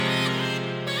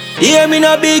Hear me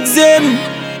no big zim.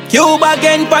 Cuba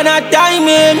again for that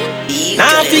timing.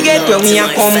 Now forget where we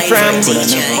are come from.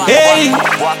 Hey,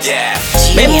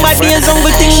 remember days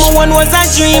hungry thing my one was a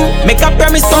dream. Make a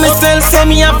promise to myself, say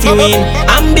me a fi win.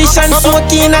 Ambition so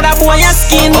keen that a boy a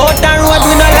skin. Out the road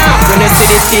we no laugh when you see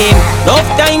the team. Enough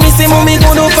time me say mommy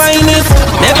gonna find it.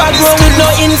 Never grow with no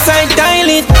inside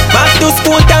toilet. Back to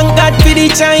school thank God for the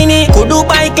Chinese. Could do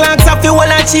buy clocks off you all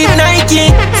a cheap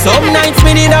Nike. Some nights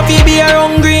me did a fi be a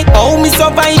hungry. How me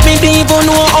survive me be even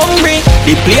no hungry.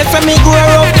 The place where me grow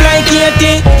up like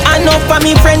 80. Enough of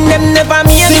me friend them never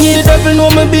make it. See the devil know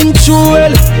me been through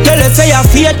hell. Tell us say your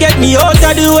fear get me out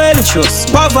of the well.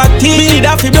 Poverty, me need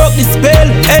a fi broke the spell.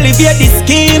 Elevate the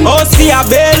scheme, oh see a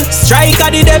bell. Strike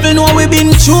at the devil know we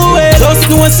been through hell. Just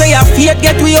know say your fear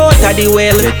get we out of the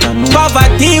well.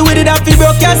 Poverty, we did a fi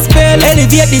broke your spell.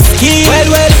 Elevate the scheme,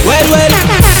 well.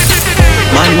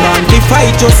 Man born to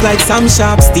fight just like some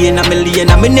sharks. Stay in a million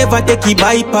and me never take a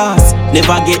bypass.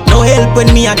 Never get no help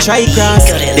when me a try cross.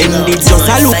 Them did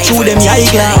just a look through them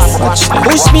eyeglass.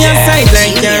 Push me aside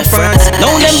like Air France.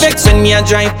 Now them vex when me a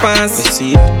drive past.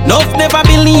 Nuff never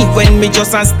believe when me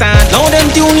just a stand. Now them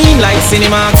tune in like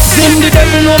cinema. Sim the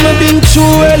devil know me been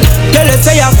through hell. Tell us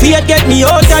say your fear get me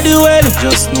out of the well.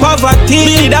 Poverty,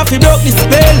 me need a fi broke the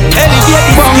spell. Elevate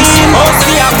the scheme, oh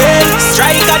see a bell.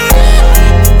 Strike at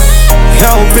Yo,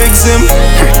 Big Zim,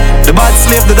 the bad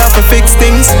slave that have to fix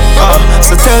things.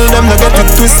 So tell them to get it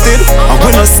twisted. And we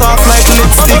no soft like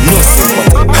lipstick.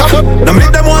 Now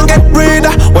make them want get breeder.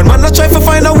 When man a try to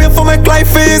find a way for make life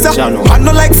easier. I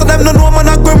no like so them no know man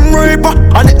a grim reaper.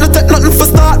 And it no take nothing for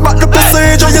start but the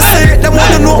procedure. You see it, them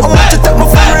wanna know how much it take me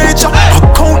for reach.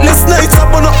 Countless nights I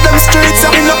burn up them streets.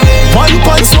 In a one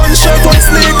pants, one shirt, one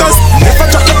sneakers. Never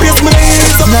drop the pace, me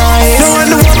knees up. No one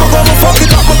know I'm gonna fuck it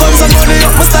up. My guns and money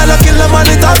up, my style I kill them. Man,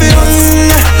 it obvious.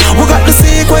 We got the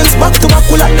sequence back to back.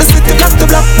 We like the city back to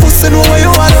black. Pussy know where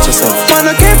you are. Man,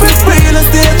 I keep it real and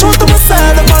stay true to my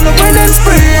side. I'm on the wind and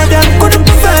spray. Them couldn't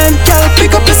prevent. Girl,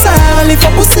 pick up your style. If I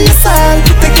pussy your style,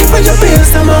 take it for your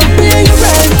bills. I'm not paying your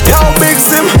rent. Yo, Big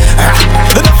Sim,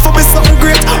 the death for be something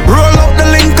great. Roll out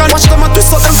the link and watch them and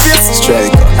twist out them face.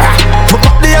 Strike. But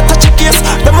back there, touch your case.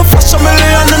 Them a flash a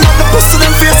million and not the pussy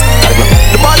them face.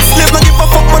 The bad slave, no give a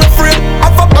fuck, man, afraid.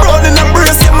 Have a brown in a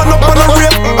brace, yeah, man, up on a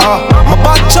rape. My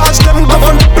bad charge, them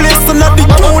govern the place. And not the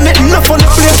unit, enough on the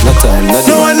place.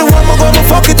 No, I know I'm gonna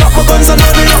fuck it up. My guns are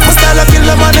loaded up, my style, I kill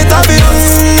them and it obvious.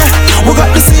 We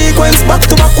got the sequence back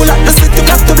to back. We like the city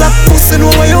back to black. Pussy know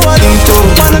where you are.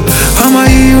 I'm a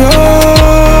hero.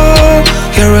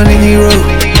 You're running hero.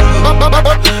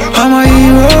 I'm a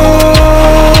hero.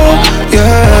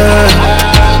 Yeah.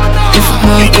 If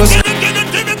Marcus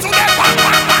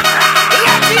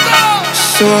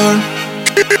Son.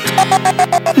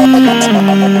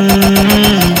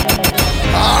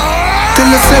 Tell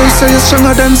yourself you're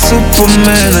stronger than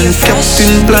Superman and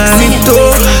Captain Planet.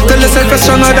 Tell yourself you're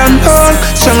stronger than Hulk,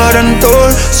 stronger than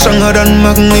Thor, stronger than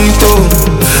Magneto.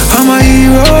 I'm a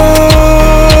hero,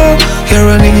 you're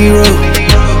running hero.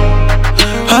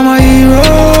 I'm a hero,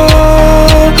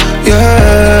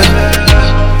 yeah.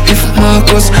 If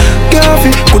Marcus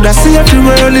Garvey could I see every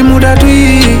world him would I do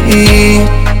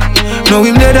it. Now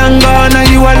him dead and gone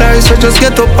and you alive, so just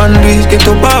get up and do it. Get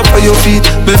up off of your feet.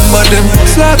 Remember them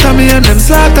slaughter me and them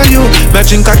slaughter you. Me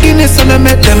drink a Guinness and I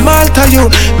make them alter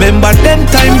you. Remember them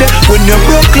time there when you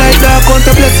broke like that. Count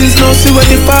the blessings now, see what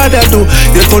the father do.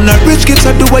 You turn a rich kids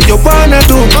to do what you wanna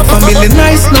do. Family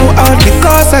nice now all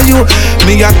because of you.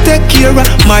 Me I take care of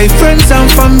my friends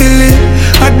and family.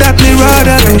 And that me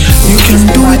rather do. You can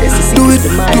do it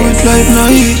like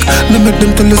Nike. Now make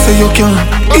them tell you say you can.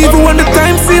 Even when the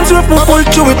time seems rough, pull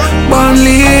through it. Born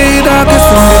leader, guess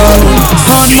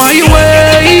on my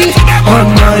way, on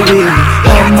my way,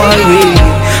 on my way,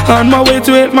 on my way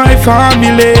to help my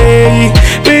family.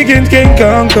 Begin can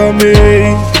conquer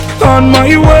me. On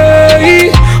my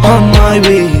way, on my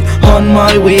way, on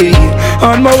my way,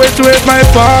 on my way to help my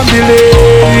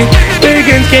family.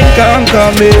 Begin can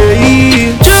conquer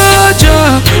me.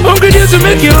 Georgia, hungry days to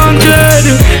make you hungry.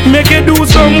 Make you do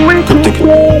some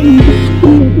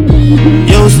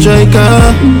Yo,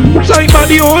 striker, like by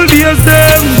the old days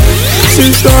them.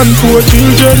 Since done 4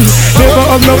 children, never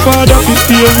have no father to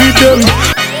stay with them.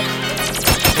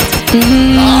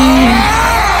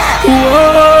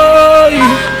 Why?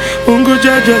 Uncle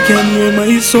Jaja can hear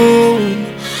my soul.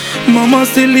 Mama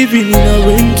still living in a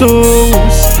rent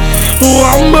house.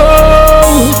 Wambo,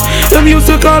 them used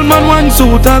to call man one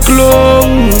suit of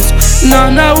clothes.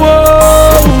 Nana,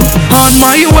 whoa, on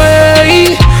my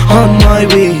way. On my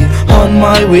way, on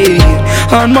my way,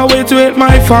 on my way to help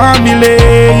my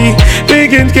family.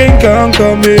 Begin can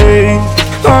conquer me.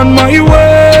 On my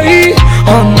way,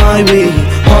 on my way,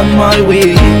 on my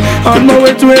way, on my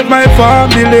way to help my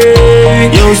family.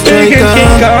 Yo, striker,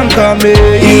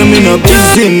 hear me no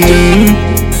busy.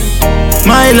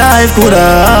 My life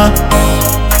coulda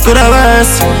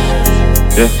worse.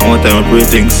 Yeah, one time I pray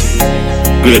things.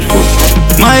 Grateful.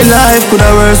 My life coulda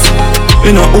worse.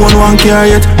 Me no own one car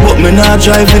yet, but me not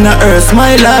drive in a hearse.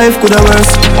 My life coulda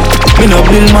worse. Me no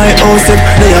build my house yet,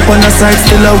 they up on the side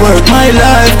still a work. My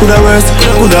life coulda worse.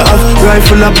 Coulda have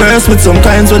rifle a burst with some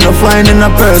kinds when I find in a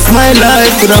purse. My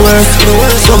life coulda worse.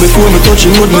 So before me touch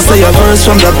the road, me say a verse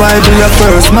from the Bible a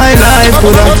verse. My life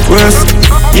coulda worse.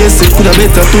 Yes, it coulda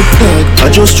better too.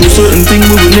 I just choose certain things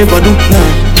we will never do.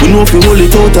 We know if you hold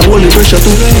it out and hold the pressure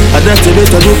too. I that you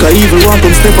better do, cause evil want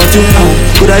come step at you.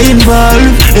 Coulda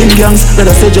involved in gangs that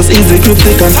I say just easy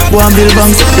cryptic and go and build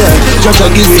banks. Yeah, Jaja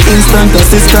give me instant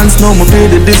assistance. Now me pay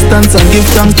the distance and give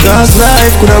thanks. Cause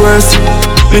life coulda worse.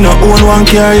 Me no own one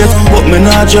car yet, but me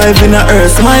not drive in a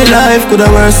hearse. My life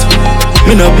coulda worse.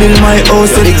 Me no build my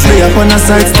house, so stay up on the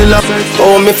side still up.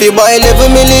 Oh, me fi buy $11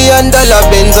 million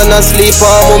Benz and I sleep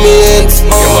on moments.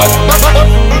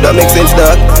 That makes sense,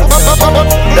 dog.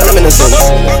 That don't make no sense.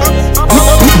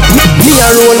 Me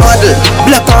a role model,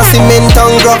 black and cement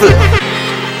and gravel.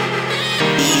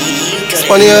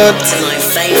 Funny earth.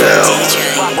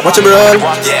 Yeah. Watch it, bro.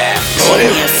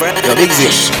 Yeah, big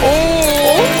zip.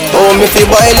 Oh, me fi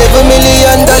buy $11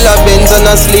 million Benz and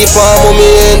I sleep on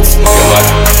moments.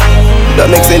 That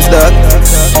makes sense, dog.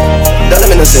 That don't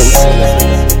make no sense.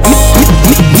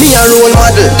 Me a role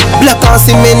model, black and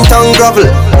cement and gravel.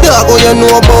 Dog, oh you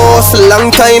know boss,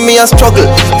 long time me a struggle.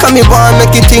 Come me want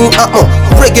make it thing happen.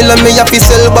 Regular me a fi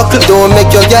sell buckle. Don't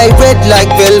make your guy red like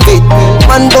velvet.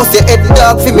 Man bust your head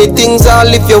dog fi me things all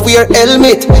if you wear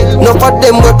helmet. No for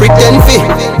them we pretend fi.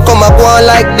 Come a go on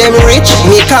like them rich.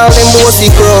 Me call them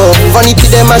bossy crow. Vanity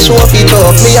them a show fi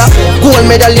tough. Me a gold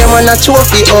medal yeah man a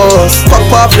trophy us. Pop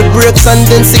off the brakes and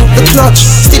then sink the clutch.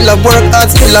 Still a work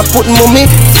hard, still a put mommy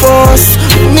first.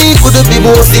 Me coulda be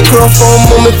bossy crow for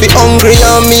mommy fi hungry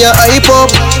and me a hype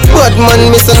up. Bad man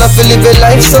me son a fi live a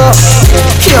life so.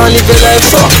 Can't live a life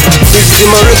so. See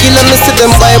my regular me see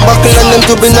them buy buckle and them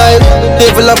to be nice.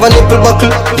 Devil have a nipple buckle.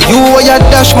 You are your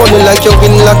dash money like you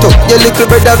win lotto. Your little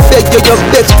brother beg you, your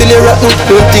beg still you rotten.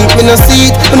 Don't think me no see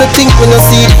it, don't think me no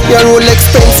see it. Your roll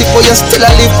expensive but you still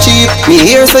a live cheap. Me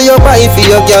here so you buy for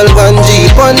your girl one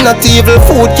Jeep. On not evil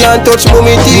food can't touch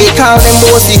mommy teeth. Me call them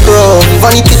bossy crow.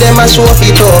 Vanity them a show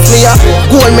fi tough. Me a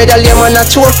gold medal yeah man a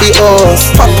trophy us.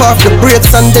 Pop off the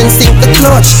brakes and then sink the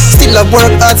clutch. Still a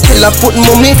work hard, still a put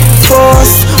mommy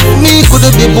first. Me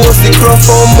coulda be bossy crow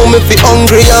for mommy fi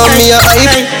hungry and me a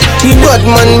hype. Bad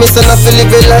man me son a fi live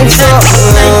a life so.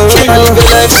 I live a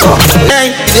life so.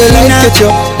 They like catch you.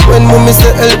 When mommy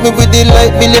say help me with the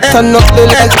light bill, you turn up the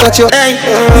light catch you.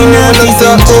 We not fi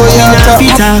talk, we not fi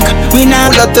talk, we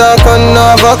not full of talk and no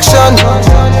have action.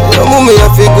 Your mommy a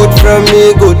fi good from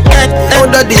me good. How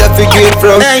daddy a fi great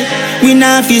from. We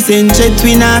not fi send chat,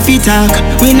 we not fi talk,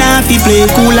 we not fi play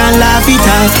cool and laugh it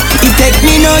off. It take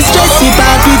me no stress, we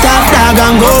pack it off, dog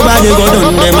and go bad, they go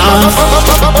done them off.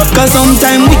 Cause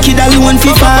sometime wicked alone fi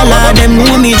fall, them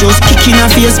know me just kicking a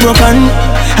face broken.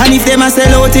 And if them a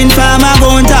sell out in farm, I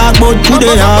go and talk about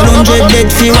today all 100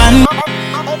 dead fi one.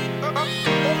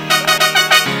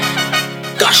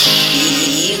 Gosh,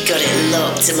 you got it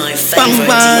locked to my favorite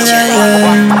DJ.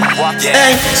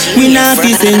 Hey, we not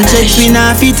fi send checks, we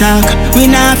not fi talk, we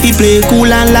not fi play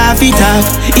cool and laugh it off.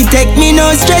 It take me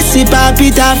no stress, we pop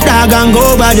it off, dog and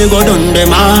go bad, they go done them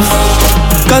off.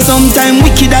 Cause sometime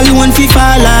wicked alone fi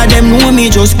fall, them know me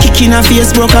just kicking a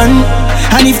face broken.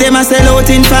 And if them a sell out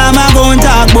in farm, I go and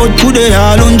talk about today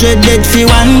all 100 dead fi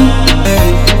one.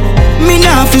 Me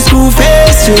nah fi screw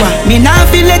face you, me nah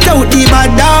fi let out the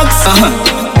bad dogs.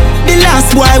 The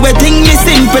last boy we think me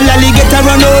simple, alligator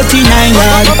run out in 9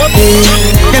 yard.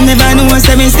 Them never know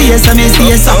say me stay so, me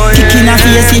stay so. Kicking a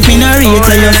face if me no rate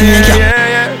so you fake ya.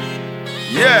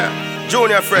 Yeah,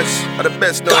 Juniorfresh are the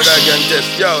best known that I can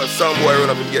test. Yo, some boy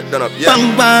run up and get done up. Yeah,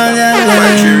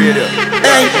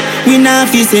 hey, we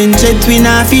not fi send chat, we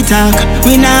not fi talk,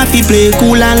 we not fi play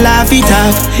cool and laugh it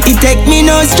off. It take me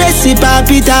no stress, we pop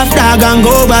it off, dog and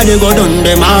go bad, they go done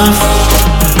them off.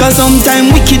 Cause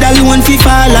sometime wicked alone fi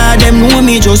fall, them know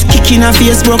me just kicking a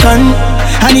face broken.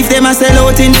 And if them a sell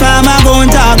out in farm, I go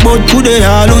and talk about today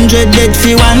all 100 dead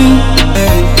fi one.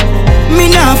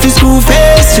 Me nah fi screw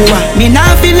face you, me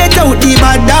nah fi let out the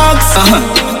bad dogs.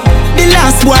 The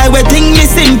last boy we think me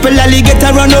simple, alligator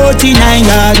run out in 9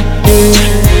 yard.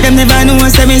 Them never know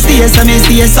say me stay so, me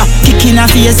stay so. Kicking a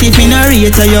face if me no rate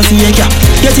so you fake ya.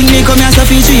 You think me come here so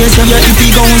fi chase you? If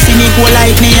you gon' see me cool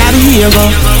like me, I behave.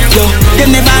 Yo.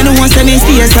 Them never know once me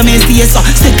stay so me stay so.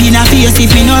 Step in a face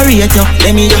if me no rate you.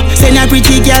 Let me send a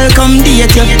pretty girl come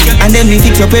date you. And then me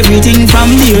fix up everything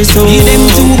from there so. Give them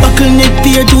 2 bottleneck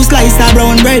pear, 2 slice of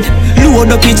brown bread.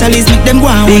 Load up each chalice, make them go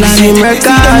on Big on Zim it. Records.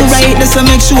 See them right there so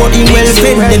make sure him well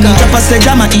fed. Them drop a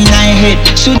sledgehammer in my head.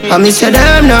 I miss you,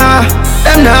 them nah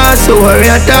so worry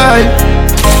at all.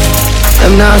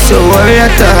 Them nah so worry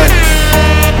at all.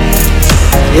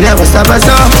 You never stop us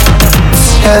up.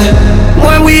 Yeah.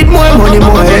 More weed, more money,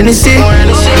 more Hennessy.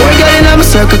 More girl in my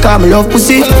circle, cause me love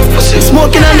pussy.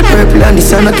 Smoking on the purple and the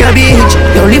sun of cabbage.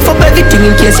 Don't lift up everything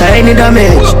in case I any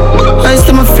damage. Ice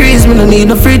to my freeze, me no need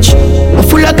no fridge. I'm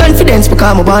full of confidence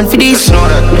because I'm born for this.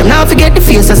 Them now forget the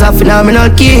face as a phenomenal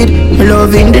kid. Me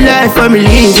loving the life where me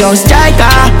live. Young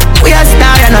striker, we are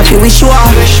star and I feel we sure.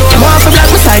 I'm off a black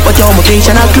beside but you're my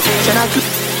vision and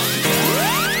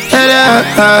hello,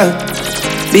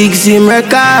 Big Zim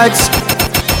Records.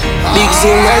 Big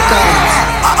Zim Records.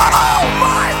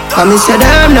 I miss you,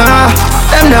 them nah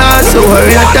so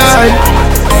worry at all.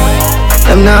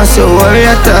 Them nah so worry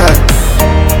at all.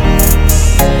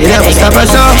 You never stop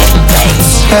us up.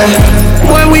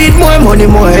 More weed, more money,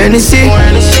 more Hennessy.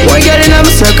 More girl in my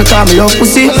circle, cause me love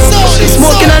pussy.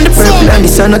 Smoking on the purple and the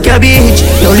sun of cabbage.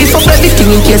 Don't lift up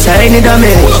everything in case I any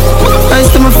damage. Ice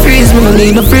to my freeze, me no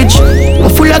need no fridge. I'm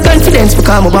full of confidence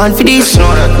because I'm born for this.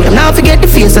 Them now forget the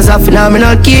face as a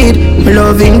phenomenal kid. Me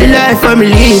loving the life where me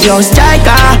live. Young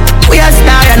striker, we are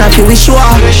star and I feel we sure.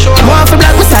 I'm off a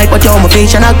black beside but you're my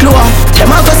vision and claw. Them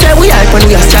all go say we hype when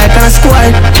we are strike and a score.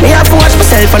 Me have to watch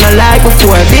myself and I like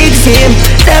before. Big Zim,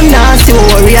 them not so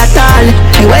worry at all.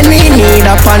 And when me need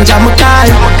a panja me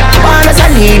call. Born as a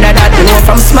leader that you know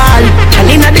from small. And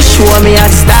in the show me a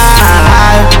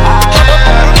star.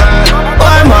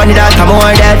 More money that I'm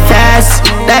more that fast,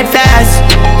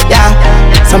 yeah.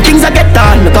 Some things I get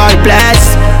done, God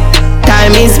bless.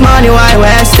 Time is money, why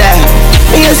waste it?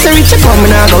 Me used to reach a come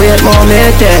and I go wait more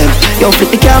meeting. Yo, flip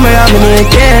the camera, me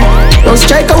make it. Don't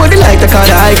strike out with the light, I call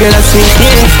the high girl a sweet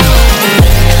thing.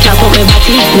 Clap up my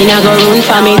body, me nah go run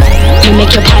from it. Me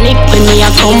make you panic when me a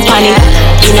company.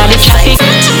 Inna the traffic,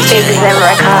 Big Zim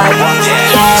Records.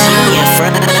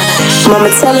 Mama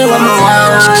tell you what I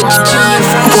want.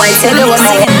 Boy tell you what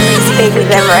I want. Big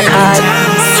Zim Records.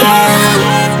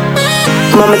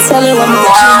 Mama tell you what I want.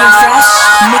 Juniorfresh,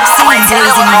 mixing and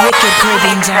blazing wicked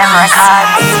Caribbean jams.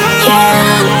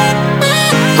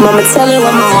 Mama tell you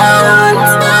what I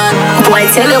want. Boy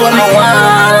tell you what I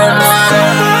want.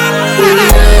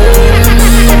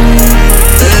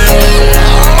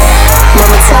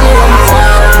 Mama tell you what I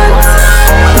want.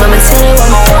 Mama tell you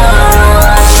what I want.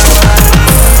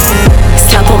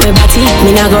 Slap up my body,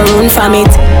 me nah go run from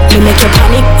it. Me make you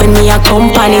panic when me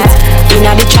accompany it.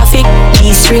 Inna the traffic,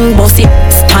 G-string bust it.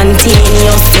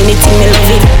 Spontaneous, anything me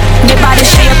love it. Me body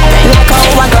shape, look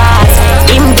hourglass.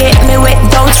 Him get me wet,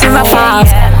 don't river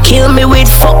fast. Kill me with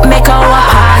fuck, make our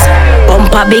pass.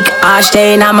 Bump a big arch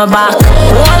there inna my back.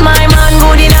 All my man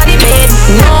good inna the bed.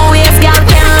 No waist girl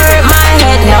can hurt my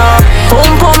head, no.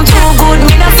 Pum pum too good,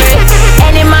 me no afraid.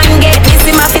 Any man get this,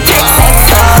 him have to take sex,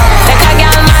 so. Make a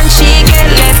girl man, she get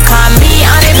left. Call me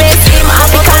on the best, him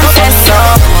have to confess, so.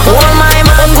 All my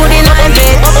man good inna the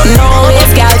bed. No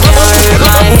waist girl can hurt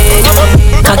my head.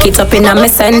 Cock it up inna me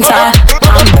center.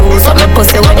 And bruise up me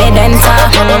pussy with the denter.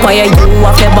 Why you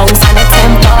have the bounce and the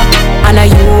temper? I know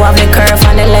you have the curve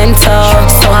and the length.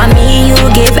 So on me you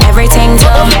give everything to.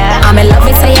 I me love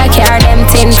it so you care them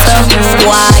things to.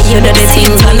 Why you do the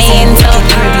things I mean to?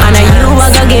 I know you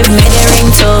are gonna give me the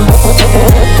ring to.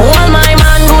 All my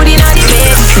man good inna the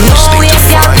bed. No way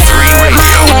girl can hurt my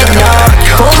head, no.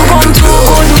 Come too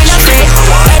good, me no afraid.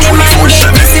 Any man get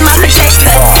this in my check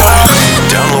set.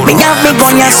 Me have me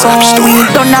gun ya song, we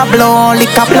done a blow,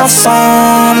 lick up your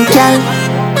song, girl.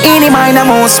 Any mind a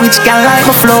mouse which can like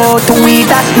my flow to we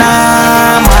that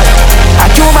normal. I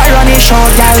do my running show,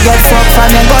 girl, get fucked from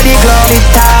your body glove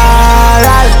it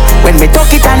all. When me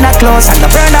tuck it on the clothes and I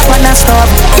burn up on the stove.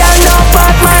 Girl, no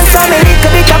bad man, so me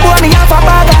little bit of boy, me have a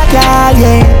bag of girl,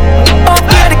 yeah. Up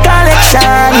here the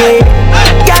collection, yeah.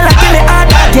 Girl, I give me hard,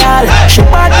 girl. She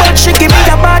bad but she give me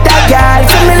a bad girl.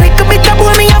 So me little bit of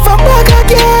boy, me have a bag of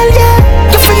girl, yeah.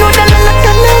 You feel know that I like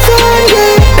that never,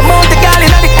 yeah. The mount the girl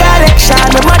in the collection.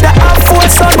 My mother have 4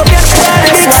 sons, but you're scared.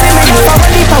 Big see me have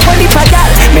a one leap, girl.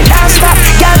 Me not stop,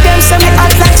 girl, them say me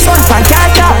hot like sun.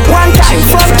 Pantata, one time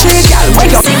from 3 girl.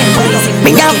 Wake up.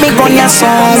 Me have me gun ya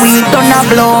song, we done a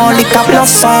blow, lick up your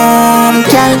song,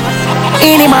 girl.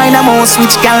 Any mind a mouse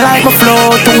which can like my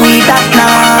flow to we that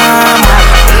normal.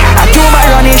 I do my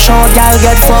running show, girl,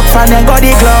 get fucked from your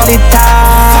body glove it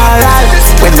all.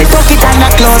 When me tuck it on the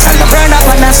clothes and I burn up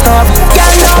on the stove.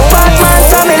 Girl, no bad man,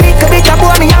 so me little bit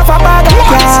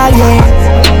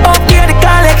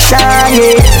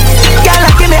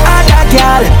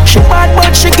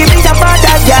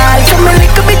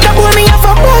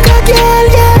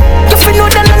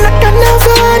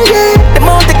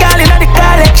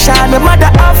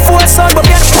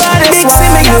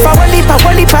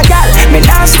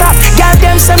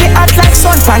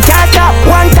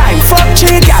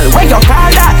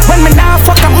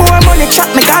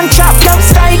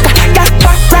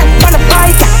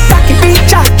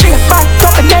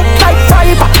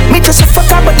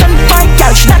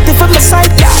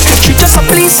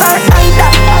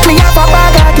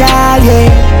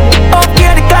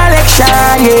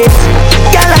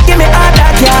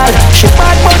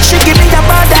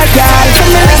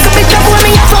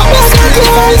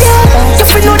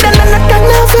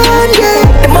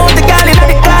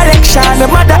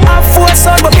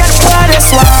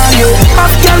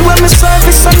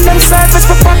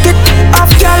fuck it.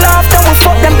 Half girl off, them a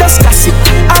fuck them just gossip.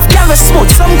 Half girl we smooth,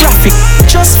 some graphic.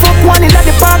 Just fuck one in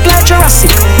the park like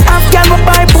Jurassic. Half girl we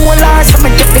bipolar, so me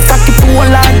get the cocky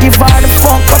polar. Give her the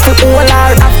fuck up the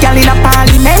polar. Half girl in a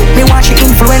parliament, me want she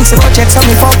influence the project, so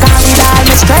me fuck her with all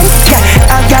my strength. Yeah,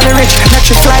 half girl rich, let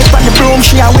she fly on the broom,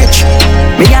 she a witch.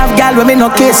 Me have girl with me no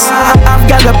kiss. Half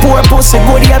girl with poor pussy,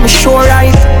 good yeah me sure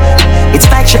right. It's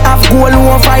like she have gold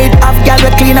over it. Half girl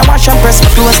with clean and wash and press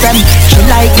my clothes them. She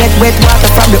like get wet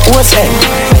water from the hose end.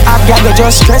 Half girl with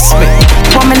just stress me.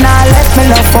 But me nah let me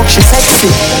love fuck, she sexy.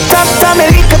 Talk to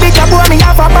me little bit about me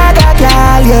have a bag of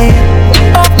girl, yeah.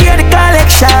 Up here the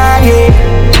collection, yeah.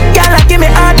 Girl give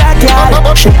me all that girl.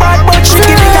 She bad but she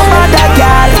give me the mother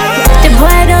girl. The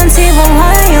boy don't even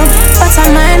want you, but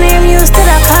my name used to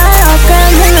the car. Oh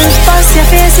girl, me lose bust your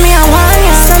face, me I want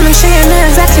you. So me sure you know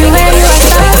exactly where you are.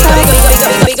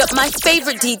 Big up my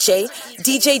favorite DJ,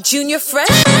 DJ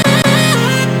Juniorfresh.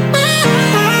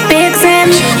 Big Sam,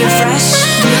 Juniorfresh.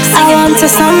 I want to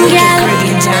some girl.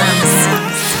 Caribbean jams.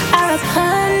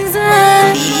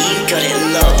 You got it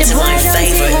locked to my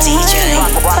favorite DJ,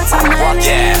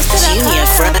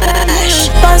 Juniorfresh.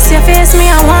 Bust your face, me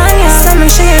I want you. So me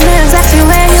sure you know exactly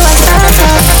where you are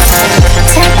from.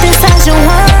 Take this as you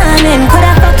want it. Could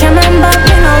I fuck your man, but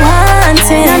me no want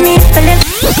it. I need to live.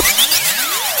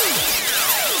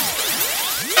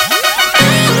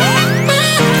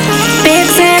 Big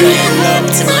Sam,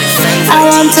 I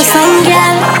want to some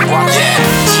girl.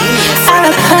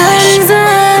 Rapunzel.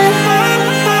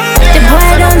 The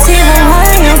boy don't even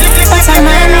want you, but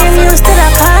my name used to the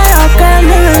car. Oh girl,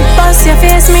 me will bust your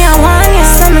face, me I want you.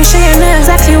 So me sure you know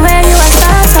exactly where you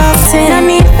are talking. I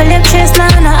need to live chase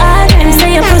now, no arguing.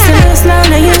 Say your pussy loose now,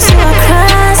 no use you a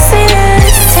crossing.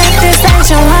 Take this as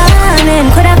you want it.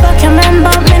 Could I fuck your man,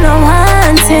 but me no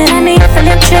want it. I need to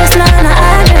live chase now, no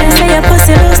arguing. Say your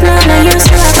pussy loose now, no use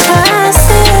you a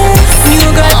crossing.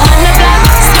 New girl on the block,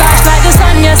 splash like the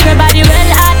sun. Yes, my body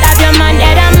well hot. Have your man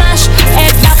head and mash.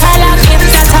 Head back a lock. If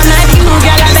that's a night, you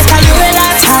girl, I better you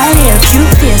relax. Tall hair,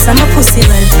 cute face, I'm a pussy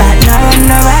well fat. Now run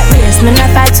the right race, me not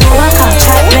fight to a cop.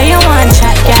 Chat where you want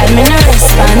chat, girl, me not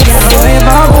respond. Girl, worry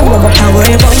about who, but I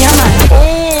worry about your man.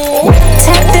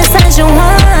 Take this as you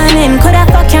want it. Could I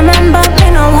fuck your man, but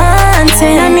me no want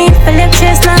it. I need to live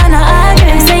chase, now no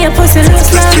arguing. Say your pussy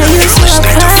loose, now no use to a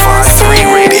crossing.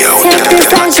 Take this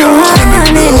as you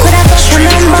want it. Could I fuck your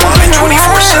man, but me no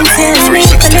want it. I need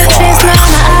to live chase, now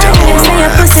no arguing. Say your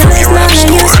pussy loose, now no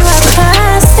use to a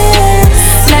crossing.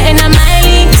 Nothing on my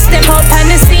league. Step up on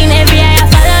the scene, every eye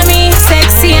follow me.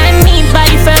 Sexy and neat,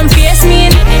 body firm, face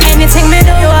mean. Anything me do,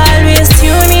 you always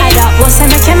tune in. I got what's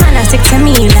make your man stick to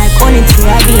me like only to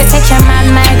a beat. Take your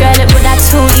man, my girl, it would have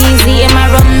too easy. In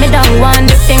my room, me don't want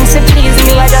the things to please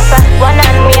me. I just one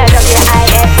and me, I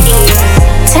W-I-F-E.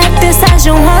 Take this as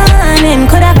you want it.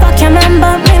 Could I fuck your man,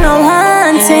 but me no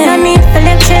want it. I need to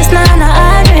live chase, now no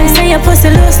arguing. Say your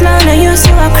pussy loose, now no use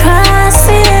you a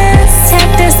crossing. Take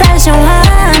this as you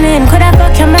want it. Could I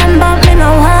fuck your man, but me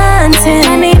no want it.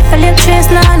 I need to live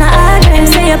chase, now no arguing.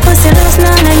 Say your pussy loose,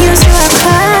 now no use you a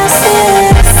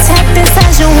crossing. Take this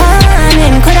as you want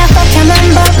it. Could I fuck your man,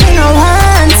 but me no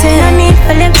want it. I need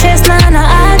to live chase, now no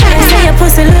arguing. Say your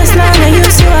pussy loose, now no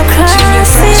use you a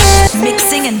crossing.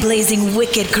 Mixing and blazing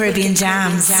wicked Caribbean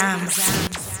jams.